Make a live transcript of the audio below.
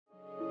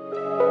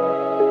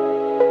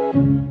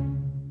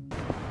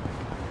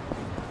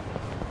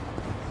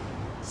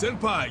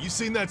Senpai, you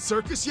seen that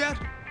circus yet?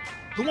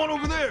 The one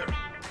over there.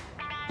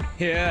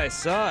 Yeah, I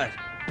saw it.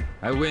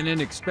 I went in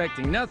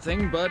expecting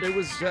nothing, but it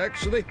was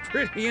actually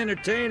pretty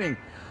entertaining.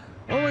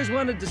 Always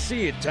wanted to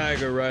see a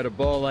tiger ride a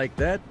ball like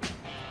that.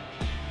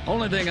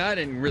 Only thing I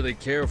didn't really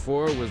care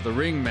for was the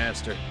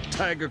ringmaster.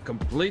 Tiger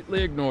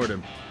completely ignored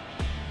him.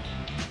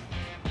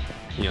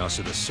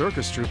 Yasuda's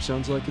circus troupe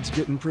sounds like it's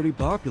getting pretty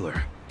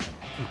popular.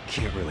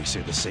 Can't really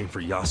say the same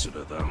for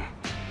Yasuda, though.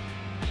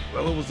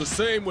 Well, it was the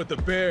same with the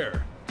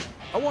bear.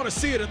 I want to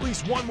see it at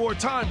least one more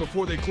time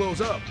before they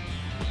close up.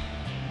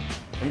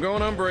 I'm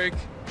going on break.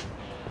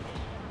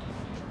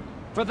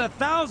 For the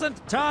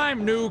 1000th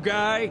time, new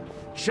guy,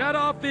 shut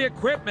off the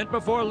equipment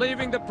before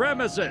leaving the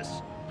premises.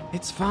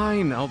 It's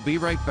fine, I'll be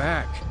right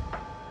back.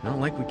 Not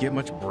like we get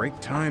much break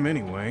time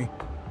anyway.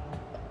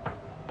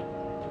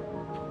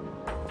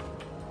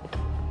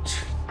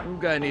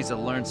 New guy needs to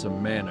learn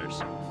some manners.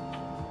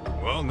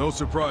 Well, no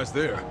surprise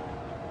there.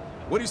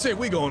 What do you say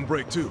we go on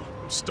break too?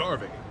 I'm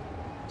starving.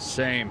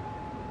 Same.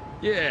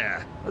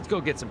 Yeah, let's go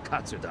get some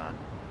katsudan.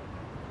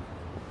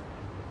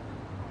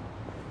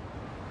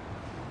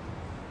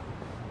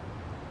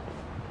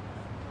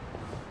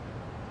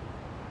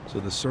 So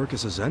the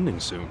circus is ending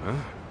soon, huh?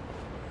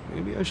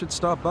 Maybe I should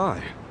stop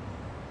by.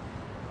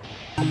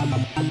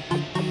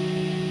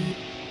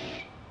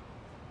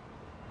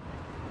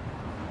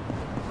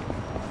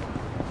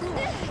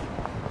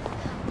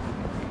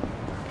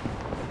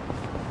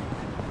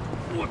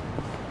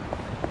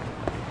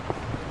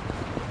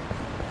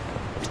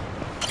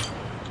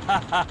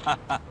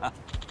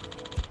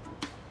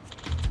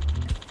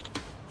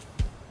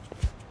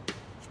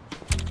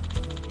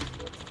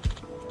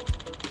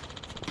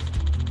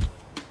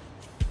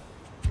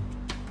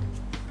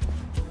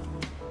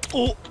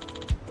 Oh!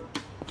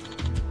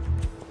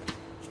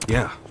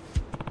 Yeah.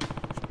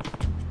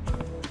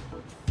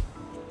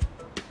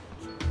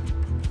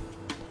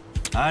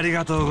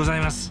 Arigatou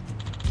gozaimasu.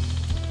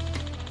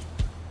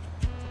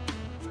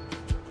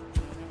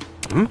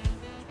 Hmm?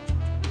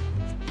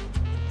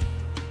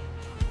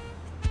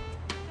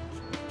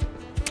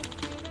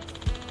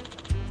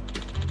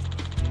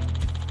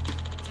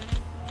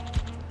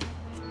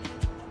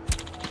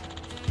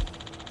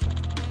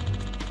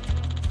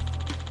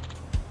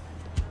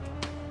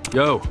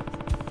 Yo.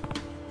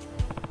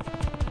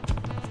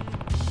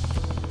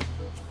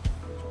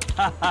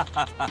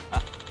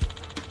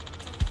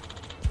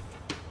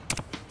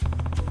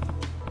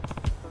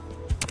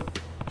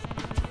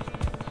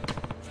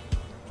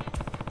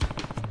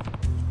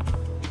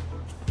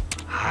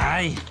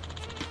 Hi.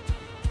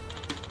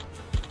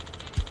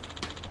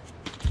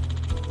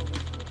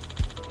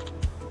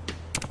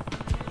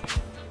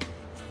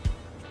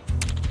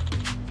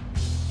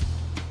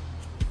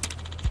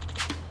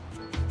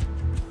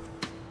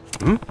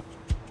 Hmm?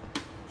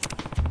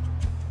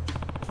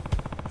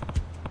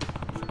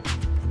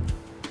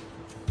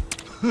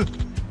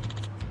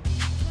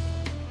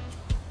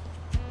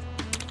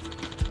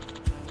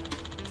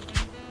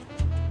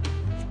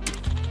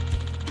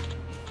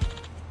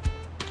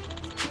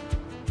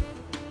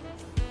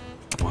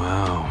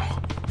 Wow.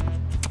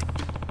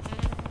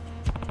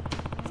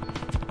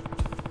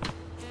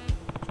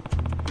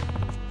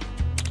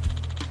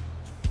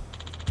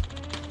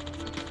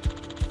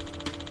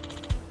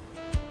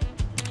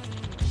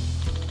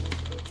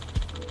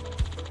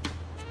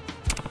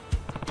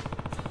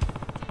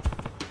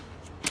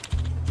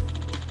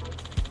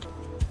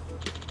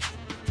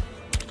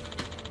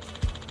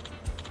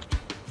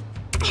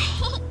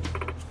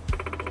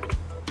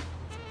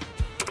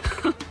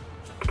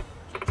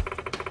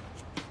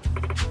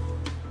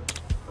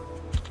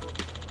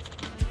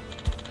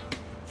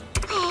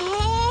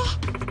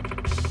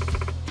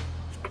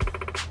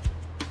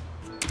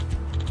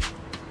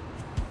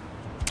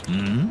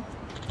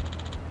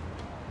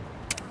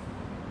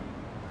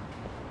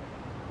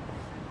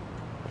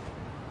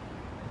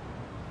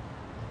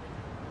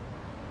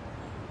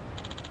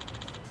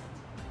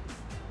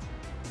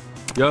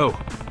 Yo.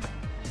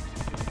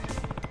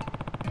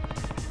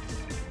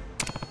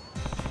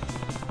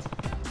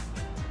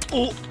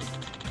 Oh.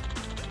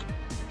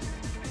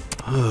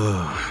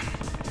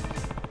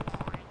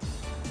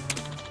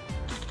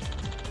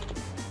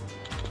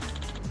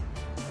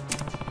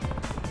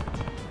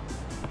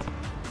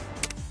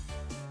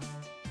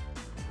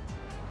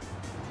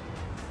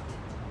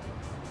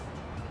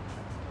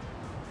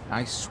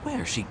 I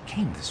swear she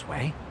came this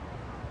way.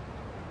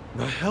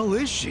 The hell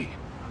is she?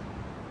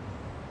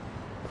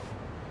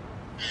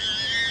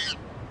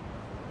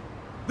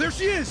 There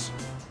she is!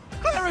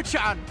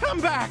 Clara-chan,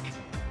 come back!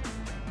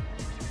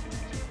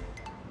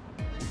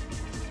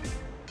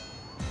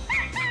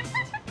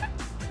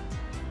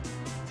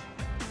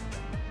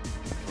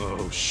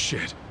 Oh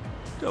shit.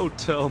 Don't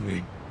tell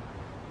me.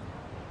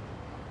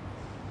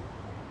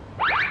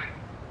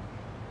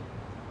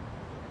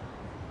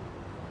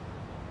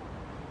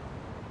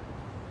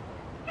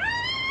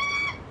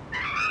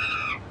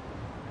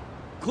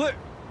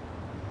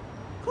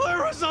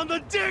 Clara's on the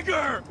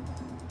digger!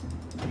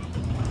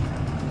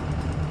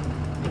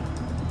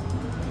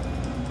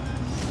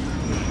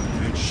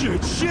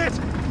 Shit!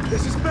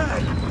 This is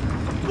bad!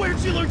 Where'd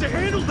she learn to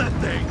handle that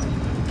thing?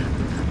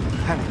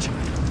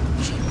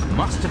 Clara-chan, she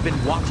must have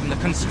been watching the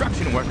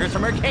construction workers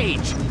from her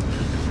cage.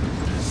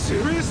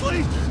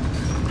 Seriously?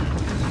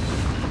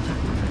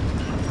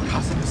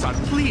 Kazuma-san,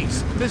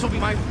 please! This will be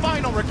my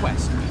final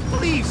request.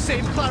 Please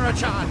save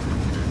Clara-chan!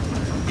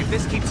 If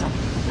this keeps up,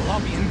 we'll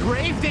all be in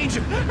grave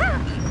danger.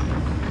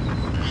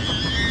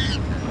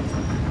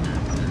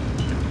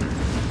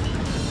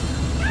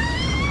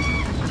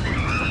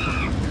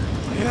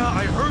 Yeah,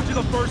 I heard you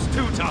the first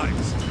 2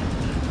 times.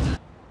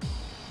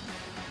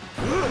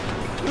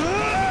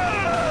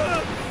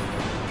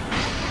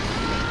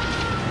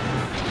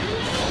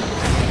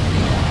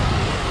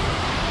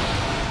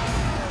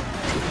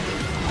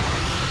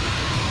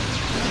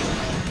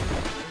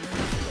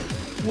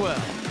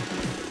 Well,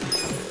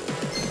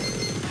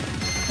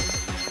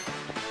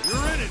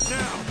 You're in it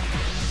now.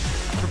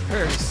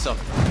 prepare yourself.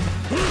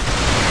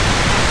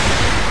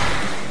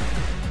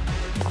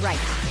 Right.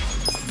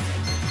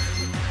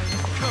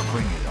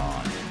 Bring it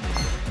on.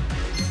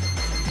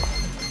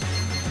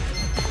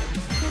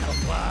 Get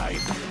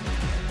alive.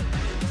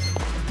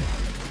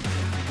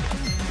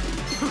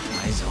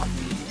 Eyes on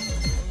me.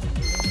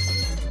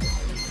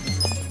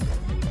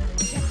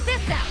 Check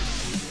this out.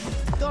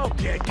 Don't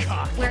get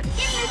caught. We're in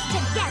this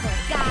together,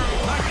 guys.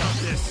 I got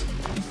this.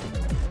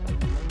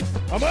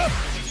 I'm up.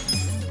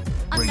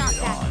 I'm Bring not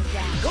it backing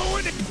down.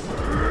 Going in.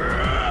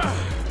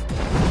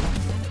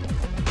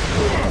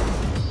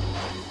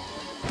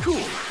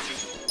 Cool.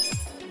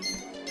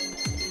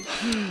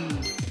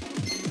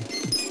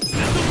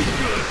 This'll be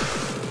good.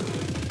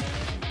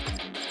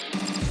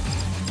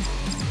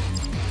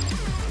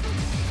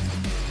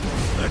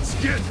 Let's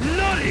get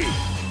nutty.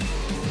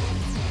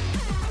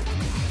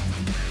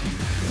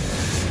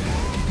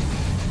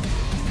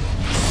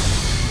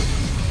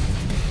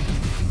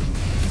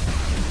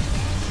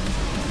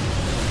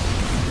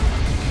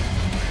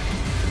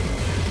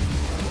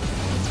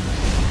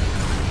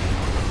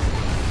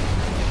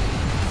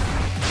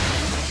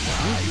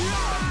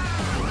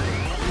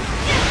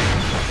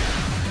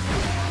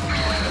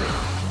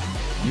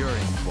 You're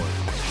in for it.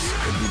 This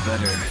could be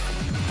better.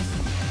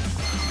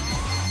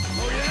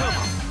 Oh yeah. Come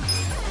on.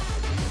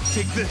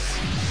 Take this.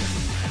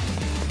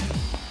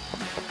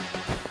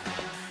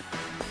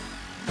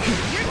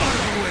 You're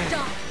gonna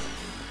stop.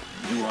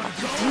 You want to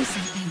go? Do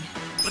something.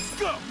 Let's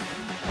go.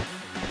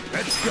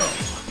 Let's go.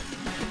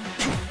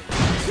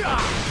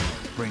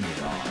 Bring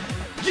it on.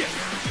 Yeah.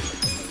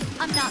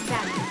 I'm not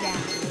backing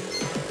down.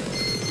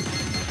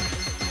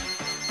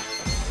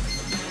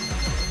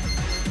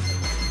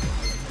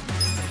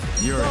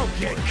 You're Don't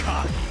get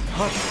cocky.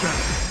 Hush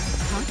back.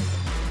 Huh?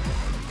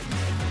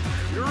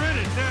 You're in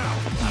it now.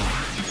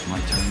 It's my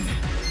turn.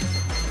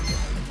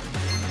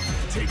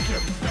 Take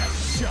your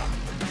best shot.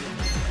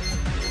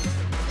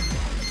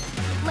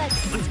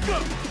 Let's Let's go.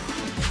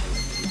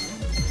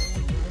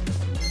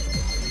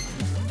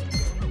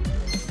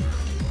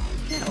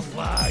 Get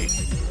alive.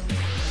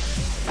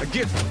 A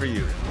gift for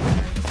you.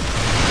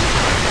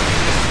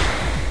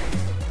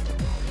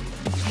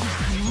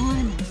 come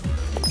on.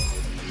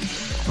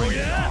 Oh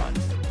yeah.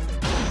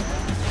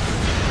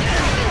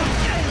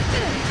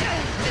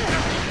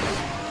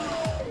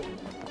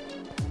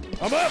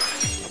 I'm up.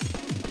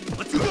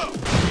 Let's go.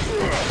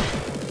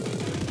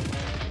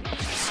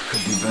 This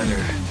could be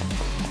better.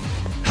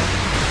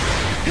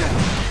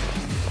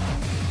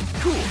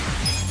 Cool.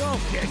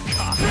 Don't get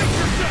caught. Brace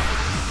yourself.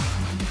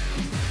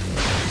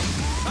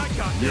 I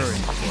got this. You're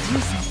in for Do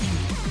it. something.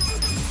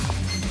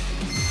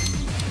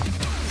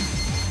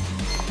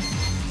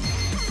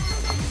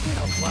 Get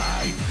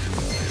alive.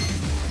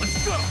 Let's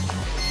go.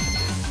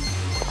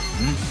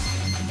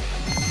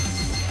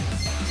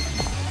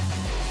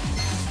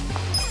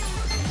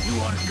 You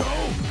want to go?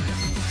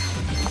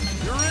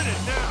 You're in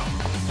it now.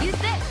 Use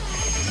this.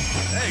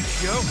 Thanks,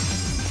 yo.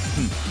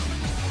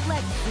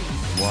 Let's see.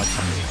 Watch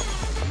me.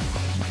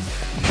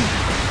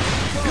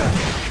 Don't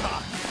get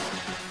caught.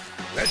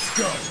 Let's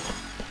go.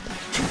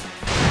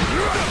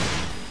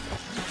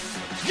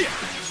 Yeah.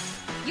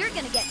 You're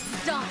gonna get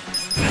stomped.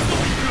 This'll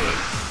be good.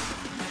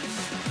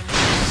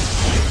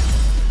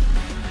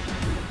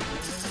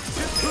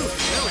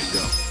 There we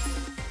go.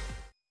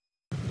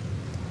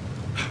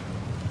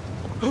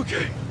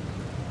 Okay.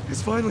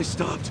 It's finally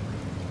stopped.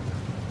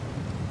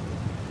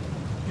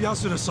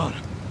 Yasuda-san,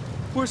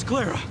 where's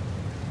Clara?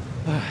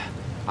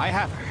 I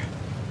have her.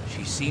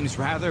 She seems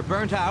rather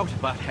burnt out,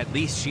 but at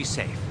least she's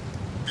safe.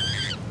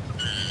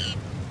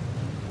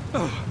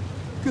 Oh,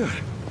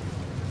 good.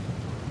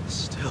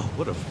 Still,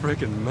 what a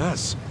frickin'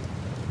 mess.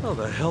 How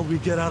the hell we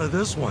get out of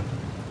this one?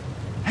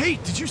 Hey,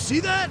 did you see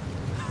that?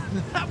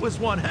 That was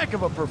one heck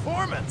of a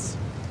performance.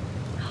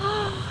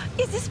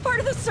 Is this part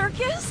of the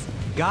circus?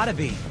 Gotta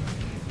be.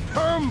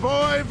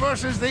 Boy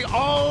versus the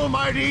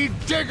almighty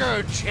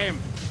Digger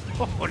Chimp.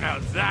 Oh, now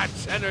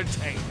that's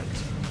entertainment.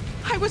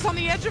 I was on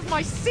the edge of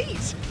my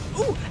seat.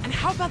 Ooh, and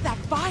how about that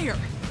fire?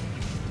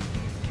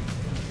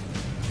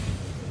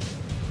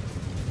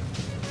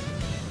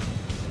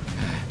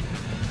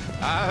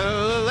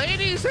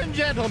 Ladies and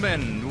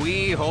gentlemen,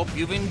 we hope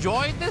you've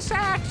enjoyed this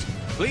act.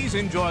 Please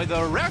enjoy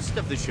the rest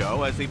of the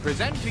show as we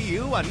present to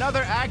you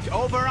another act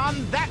over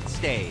on that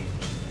stage.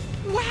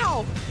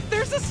 Wow,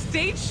 there's a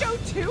stage show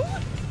too?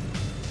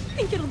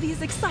 Think it'll be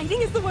as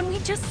exciting as the one we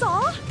just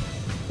saw?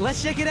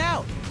 Let's check it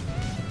out.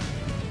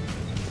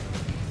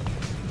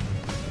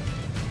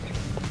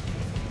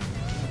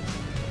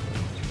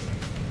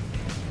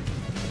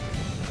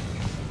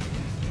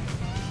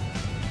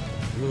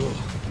 Ugh,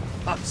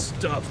 I'm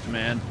stuffed,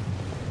 man.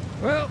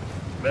 Well,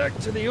 back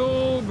to the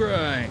old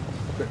grind.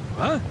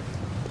 Huh?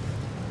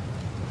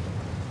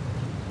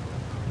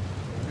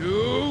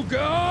 You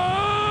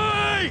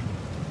guy!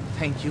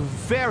 Thank you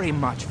very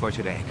much for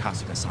today,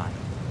 Kasuga-san.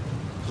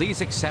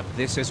 Please accept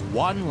this as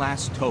one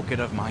last token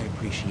of my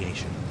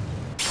appreciation.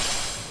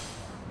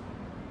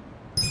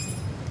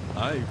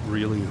 I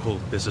really hope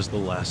this is the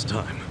last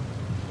time.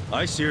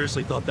 I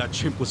seriously thought that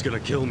chimp was gonna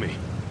kill me.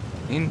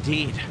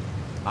 Indeed.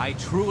 I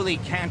truly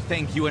can't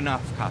thank you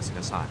enough,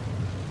 Kasuga-san.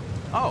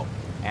 Oh,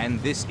 and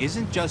this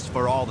isn't just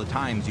for all the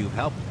times you've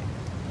helped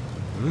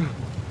me.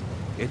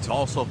 It's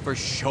also for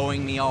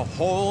showing me a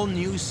whole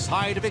new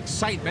side of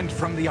excitement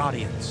from the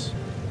audience.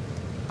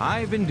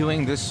 I've been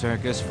doing this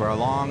circus for a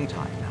long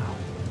time now.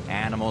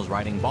 Animals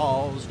riding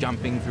balls,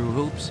 jumping through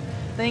hoops,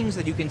 things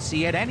that you can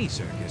see at any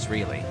circus,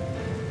 really.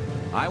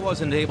 I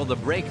wasn't able to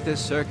break this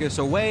circus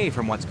away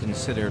from what's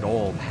considered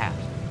old hat.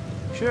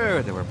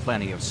 Sure, there were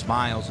plenty of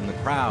smiles in the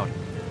crowd,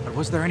 but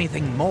was there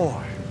anything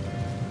more?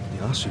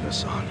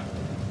 Yasuda-san.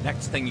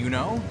 Next thing you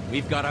know,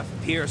 we've got a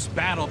fierce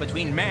battle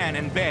between man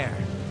and bear,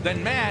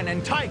 then man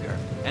and tiger,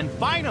 and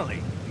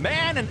finally,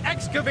 man and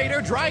excavator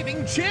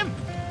driving chimp.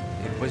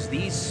 It was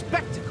these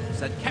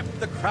spectacles that kept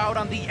the crowd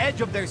on the edge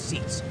of their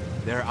seats,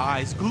 their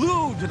eyes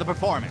glued to the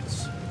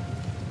performance.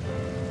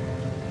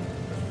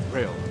 The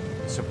thrill,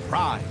 the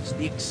surprise,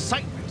 the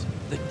excitement,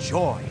 the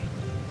joy,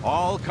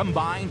 all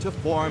combined to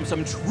form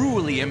some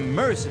truly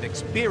immersive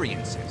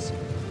experiences.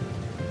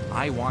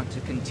 I want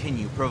to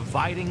continue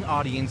providing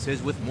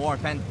audiences with more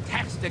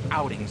fantastic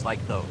outings like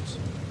those.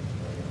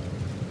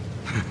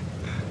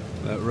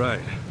 That right.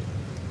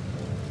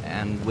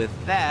 And with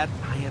that,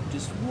 I have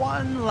just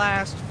one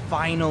last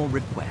final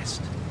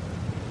request.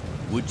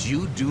 Would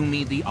you do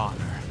me the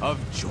honor of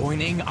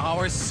joining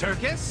our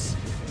circus?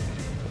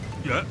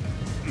 Yeah,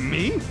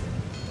 me?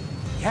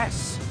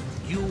 Yes,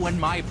 you and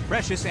my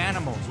precious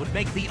animals would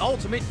make the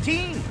ultimate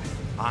team.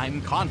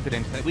 I'm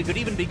confident that we could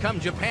even become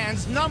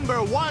Japan's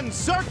 #1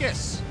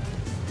 circus.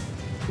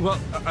 Well,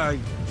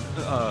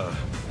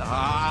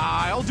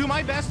 I'll do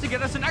my best to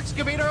get us an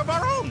excavator of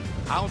our own.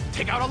 I'll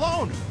take out a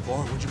loan.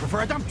 Or would you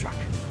prefer a dump truck?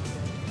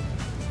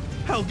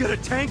 hell, get a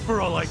tank for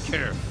all I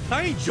care.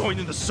 I ain't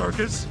joining the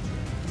circus.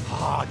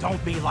 Ah,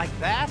 don't be like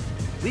that.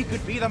 We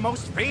could be the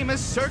most famous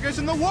circus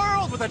in the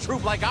world with a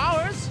troupe like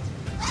ours.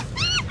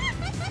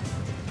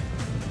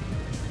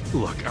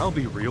 Look, I'll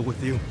be real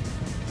with you.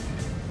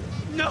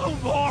 No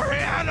more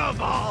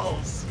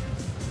animals!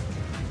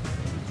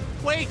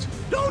 Wait,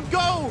 don't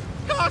go!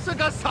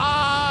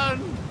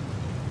 Kasuga-san!